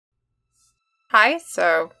Hi,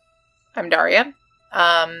 so I'm Daria.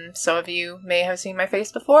 Some of you may have seen my face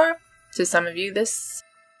before. To some of you, this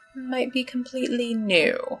might be completely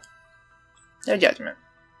new. No judgment.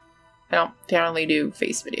 I don't generally do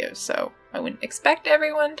face videos, so I wouldn't expect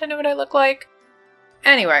everyone to know what I look like.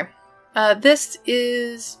 Anyway, this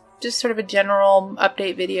is just sort of a general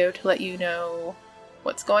update video to let you know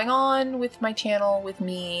what's going on with my channel, with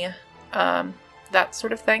me, that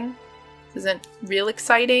sort of thing. This isn't real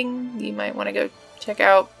exciting. You might want to go check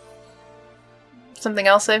out something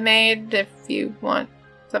else I've made if you want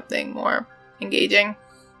something more engaging.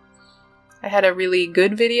 I had a really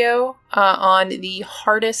good video on the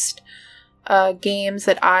hardest games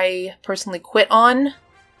that I personally quit on.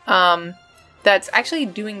 That's actually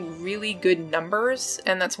doing really good numbers,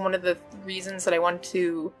 and that's one of the reasons that I wanted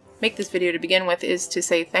to make this video to begin with, is to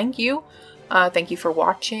say thank you. Thank you for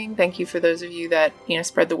watching. Thank you for those of you that,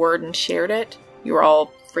 spread the word and shared it. You were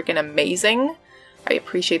all freaking amazing. I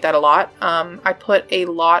appreciate that a lot. I put a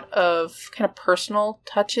lot of kind of personal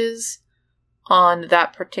touches on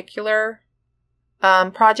that particular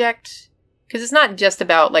project, because it's not just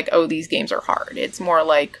about like, oh, these games are hard. It's more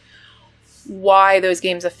like why those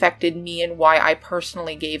games affected me and why I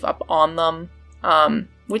personally gave up on them,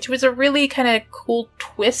 which was a really kind of cool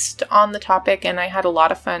twist on the topic, and I had a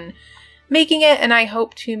lot of fun making it, and I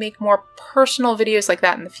hope to make more personal videos like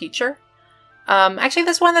that in the future. Actually,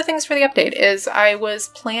 that's one of the things for the update, is I was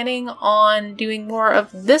planning on doing more of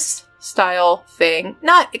this style thing.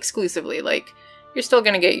 Not exclusively, like, you're still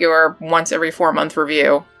gonna get your once every 4-month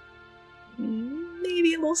review.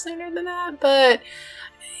 Maybe a little sooner than that, but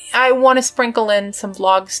I want to sprinkle in some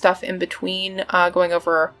vlog stuff in between, going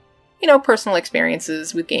over, personal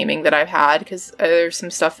experiences with gaming that I've had, because there's some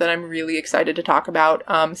stuff that I'm really excited to talk about,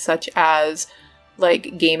 such as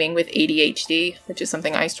like gaming with ADHD, which is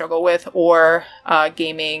something I struggle with, or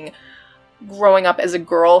gaming growing up as a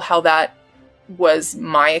girl, how that was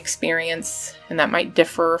my experience, and that might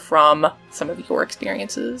differ from some of your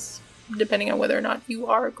experiences, depending on whether or not you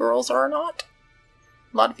are girls or not.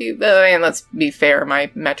 A lot of you, I mean, let's be fair, my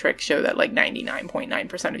metrics show that like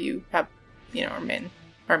 99.9% of you have, are men.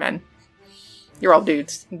 You're all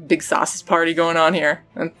dudes. Big sausage party going on here.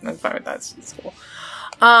 I'm fine with that. It's cool.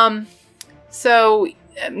 So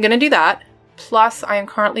I'm gonna do that. Plus, I am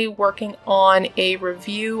currently working on a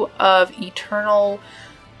review of Eternal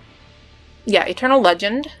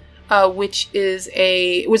Legend, which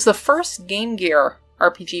was the first Game Gear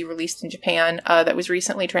RPG released in Japan, that was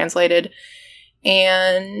recently translated.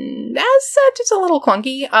 And as such, it's a little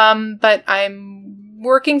clunky, but I'm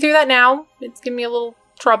working through that now. It's giving me a little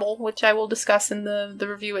trouble, which I will discuss in the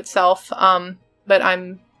review itself. But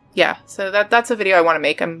so that's a video I want to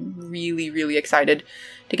make. I'm really, really excited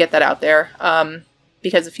to get that out there.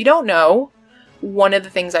 Because if you don't know, one of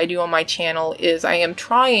the things I do on my channel is I am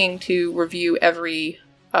trying to review every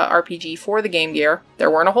RPG for the Game Gear.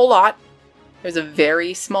 There weren't a whole lot. There's a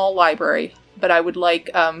very small library. But I would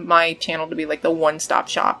like my channel to be like the one-stop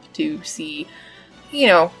shop to see, see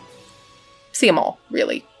them all,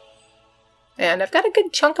 really. And I've got a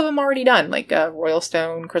good chunk of them already done, like Royal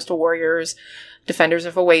Stone, Crystal Warriors, Defenders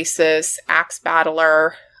of Oasis, Axe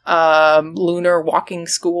Battler, Lunar Walking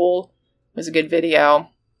School was a good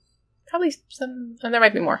video. Probably some, and there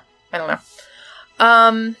might be more. I don't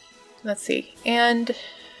know. Let's see. And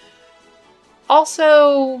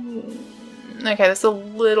also, okay, this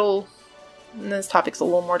topic's a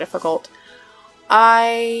little more difficult.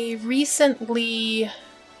 I recently...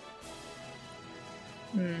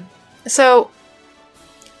 So,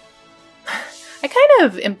 I kind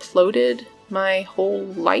of imploded my whole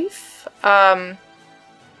life. I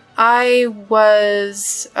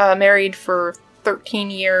was married for 13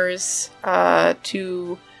 years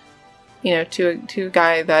to a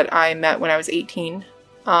guy that I met when I was 18.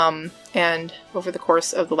 And over the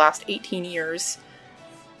course of the last 18 years...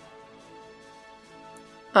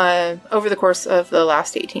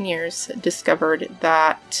 discovered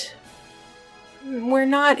that we're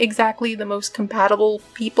not exactly the most compatible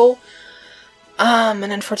people. And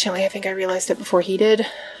unfortunately, I think I realized it before he did.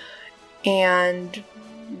 And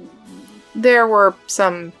there were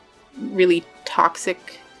some really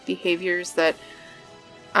toxic behaviors that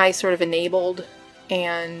I sort of enabled,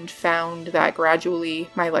 and found that gradually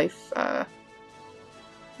my life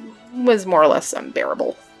was more or less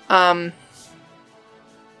unbearable. And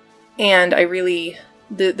I really,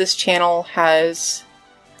 this channel has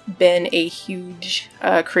been a huge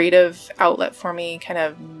creative outlet for me, kind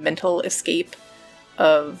of mental escape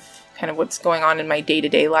of kind of what's going on in my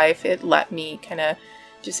day-to-day life. It let me kind of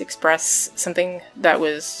just express something that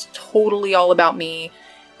was totally all about me,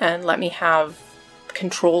 and let me have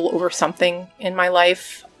control over something in my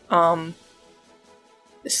life.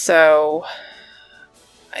 So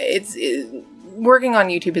working on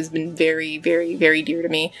YouTube has been very, very, very dear to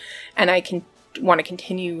me, and I want to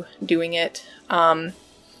continue doing it.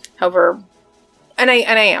 However, and I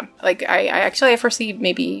am like, I foresee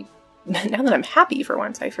maybe, now that I'm happy for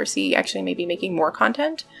once, I foresee actually maybe making more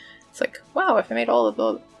content. It's like, wow, if I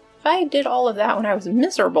did all of that when I was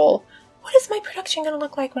miserable, what is my production going to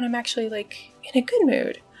look like when I'm actually like in a good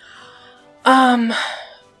mood?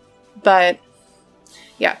 But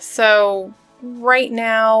yeah, so right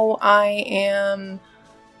now I am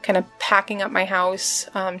kind of packing up my house,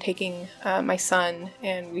 taking my son,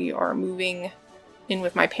 and we are moving in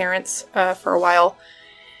with my parents for a while.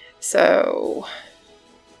 So,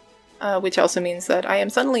 which also means that I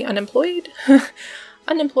am suddenly unemployed,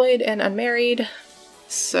 unemployed and unmarried.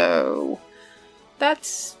 So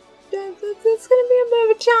that's gonna be a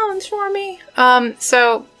bit of a challenge for me.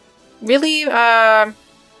 So really,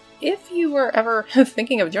 if you were ever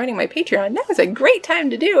thinking of joining my Patreon, that was a great time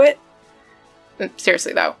to do it.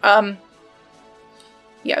 Seriously though,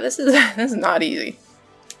 yeah, this is not easy.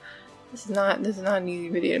 This is not an easy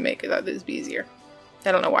video to make. I thought this would be easier.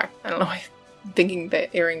 I don't know why. Thinking that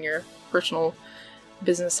airing your personal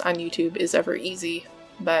business on YouTube is ever easy,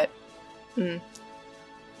 but I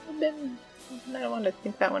want to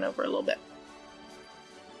think that one over a little bit.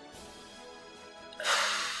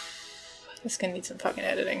 This is gonna need some fucking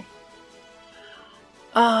editing.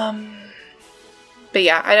 But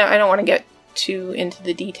yeah, I don't want to get too into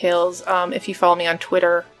the details. If you follow me on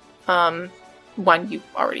Twitter, one, you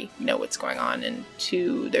already know what's going on, and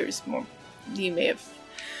two, there's more. You may have.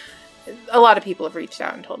 A lot of people have reached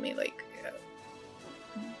out and told me like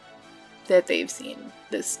that they've seen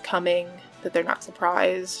this coming, that they're not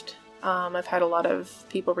surprised. I've had a lot of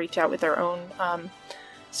people reach out with their own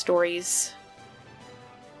stories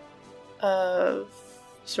of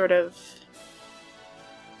sort of,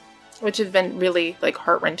 which have been really like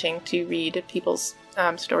heart-wrenching to read people's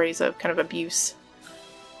stories of kind of abuse.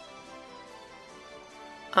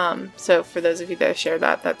 So for those of you that have shared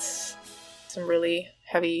that, that's some really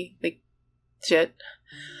heavy like shit,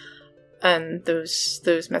 and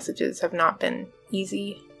those messages have not been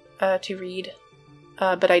easy to read.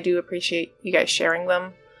 But I do appreciate you guys sharing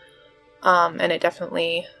them, and it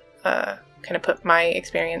definitely kind of put my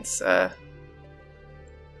experience,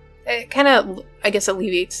 it kind of, I guess,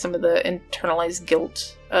 alleviates some of the internalized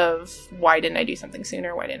guilt of why didn't I do something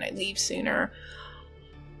sooner, why didn't I leave sooner.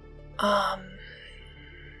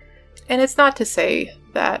 And it's not to say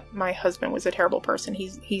that my husband was a terrible person.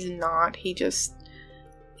 He's not. He just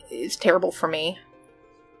is terrible for me,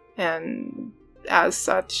 and as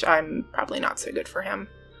such, I'm probably not so good for him.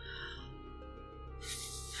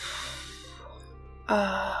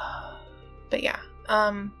 But yeah,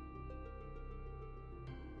 I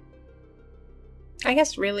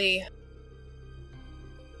guess really,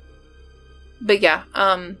 but yeah,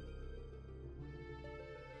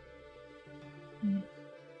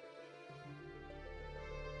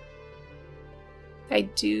 I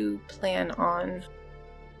do plan on,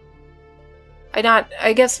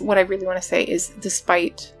 I guess what I really want to say is,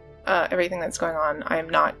 despite everything that's going on, I'm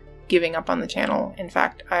not giving up on the channel. In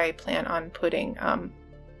fact, I plan on putting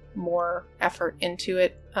more effort into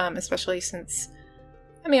it, especially since,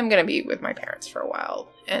 I mean, I'm going to be with my parents for a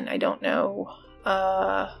while, and I don't know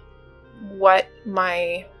what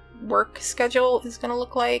my work schedule is going to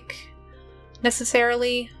look like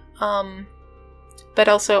necessarily. But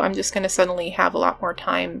also, I'm just going to suddenly have a lot more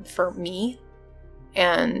time for me.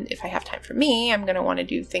 And if I have time for me, I'm going to want to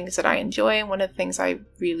do things that I enjoy. And one of the things I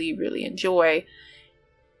really, really enjoy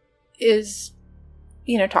is,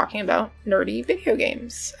 you know, talking about nerdy video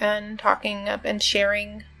games and talking up and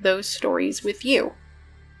sharing those stories with you.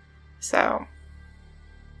 So,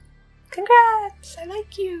 congrats! I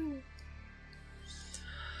like you!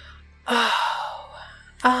 Oh,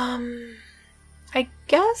 I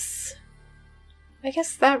guess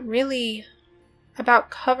that really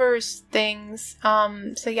about covers things.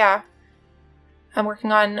 So yeah, I'm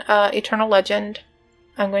working on Eternal Legend.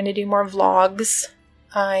 I'm going to do more vlogs.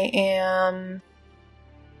 I am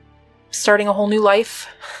starting a whole new life.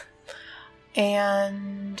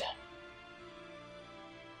 And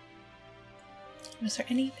is there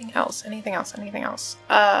anything else? Anything else?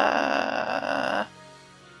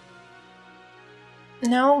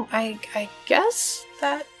 No, I guess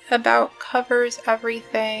that about covers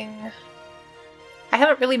everything. I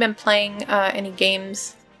haven't really been playing any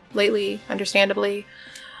games lately, understandably.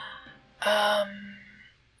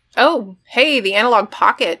 Oh, hey, the Analog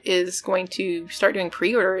Pocket is going to start doing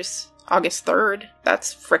pre-orders August 3rd.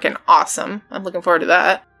 That's freaking awesome. I'm looking forward to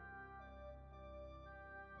that.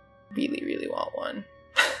 Really, really want one.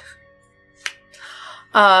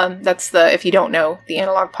 That's the, if you don't know, the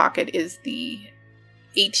Analog Pocket is the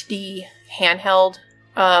HD handheld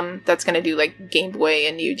that's going to do like Game Boy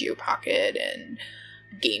and Neo Geo Pocket and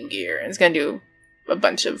Game Gear, and it's going to do a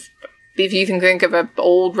bunch of, if you can think of an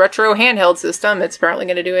old retro handheld system, it's apparently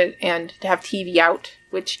going to do it, and to have TV out,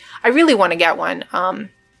 which I really want to get one,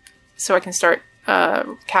 so I can start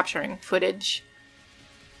capturing footage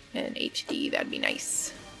in HD. That'd be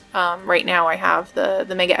nice. Right now I have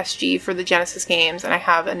the Mega SG for the Genesis games, and I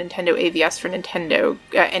have a Nintendo AVS for Nintendo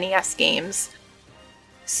NES games.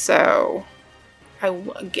 So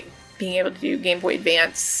being able to do Game Boy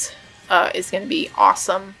Advance is going to be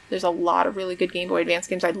awesome. There's a lot of really good Game Boy Advance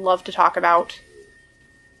games I'd love to talk about.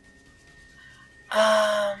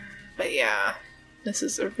 But yeah, this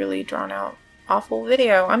is a really drawn out, awful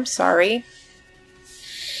video. I'm sorry.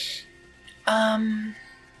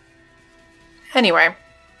 Anyway,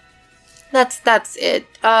 that's it.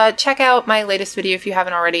 Check out my latest video if you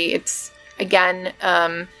haven't already. It's, again,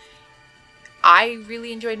 I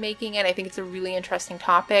really enjoyed making it. I think it's a really interesting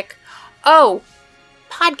topic. Oh,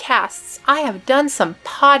 podcasts. I have done some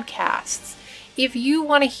podcasts. If you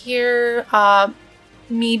want to hear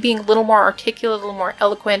me being a little more articulate, a little more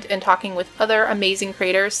eloquent, and talking with other amazing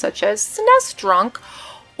creators such as SNES Drunk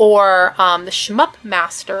or the Shmup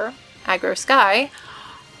Master, Aggro Sky,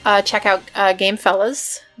 check out Game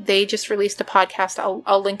Fellas. They just released a podcast.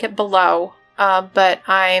 I'll link it below. But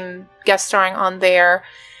I'm guest starring on there,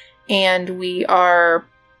 and we are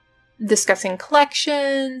discussing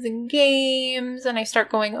collections and games, and I start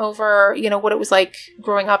going over, you know, what it was like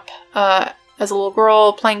growing up as a little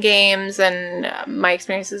girl playing games, and my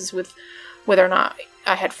experiences with whether or not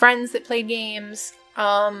I had friends that played games.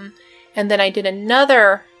 And then I did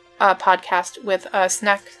another podcast with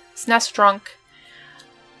SNES Drunk.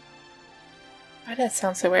 Why did that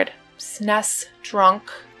sound so weird? SNES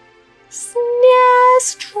Drunk.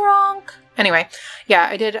 SNES Drunk. Anyway, yeah,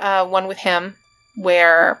 I did one with him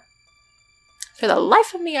where, for the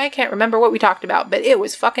life of me, I can't remember what we talked about, but it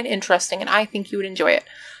was fucking interesting, and I think you would enjoy it.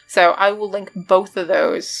 So I will link both of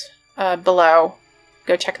those below.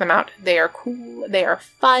 Go check them out. They are cool. They are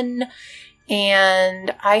fun.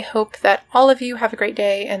 And I hope that all of you have a great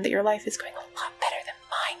day and that your life is going a lot better than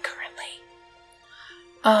mine currently.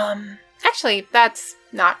 Actually, that's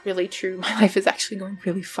not really true. My life is actually going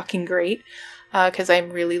really fucking great. Because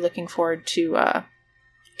I'm really looking forward to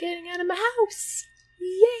getting out of my house.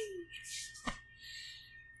 Yay!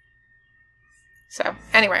 So,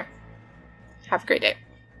 anyway. Have a great day.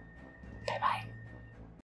 Bye-bye.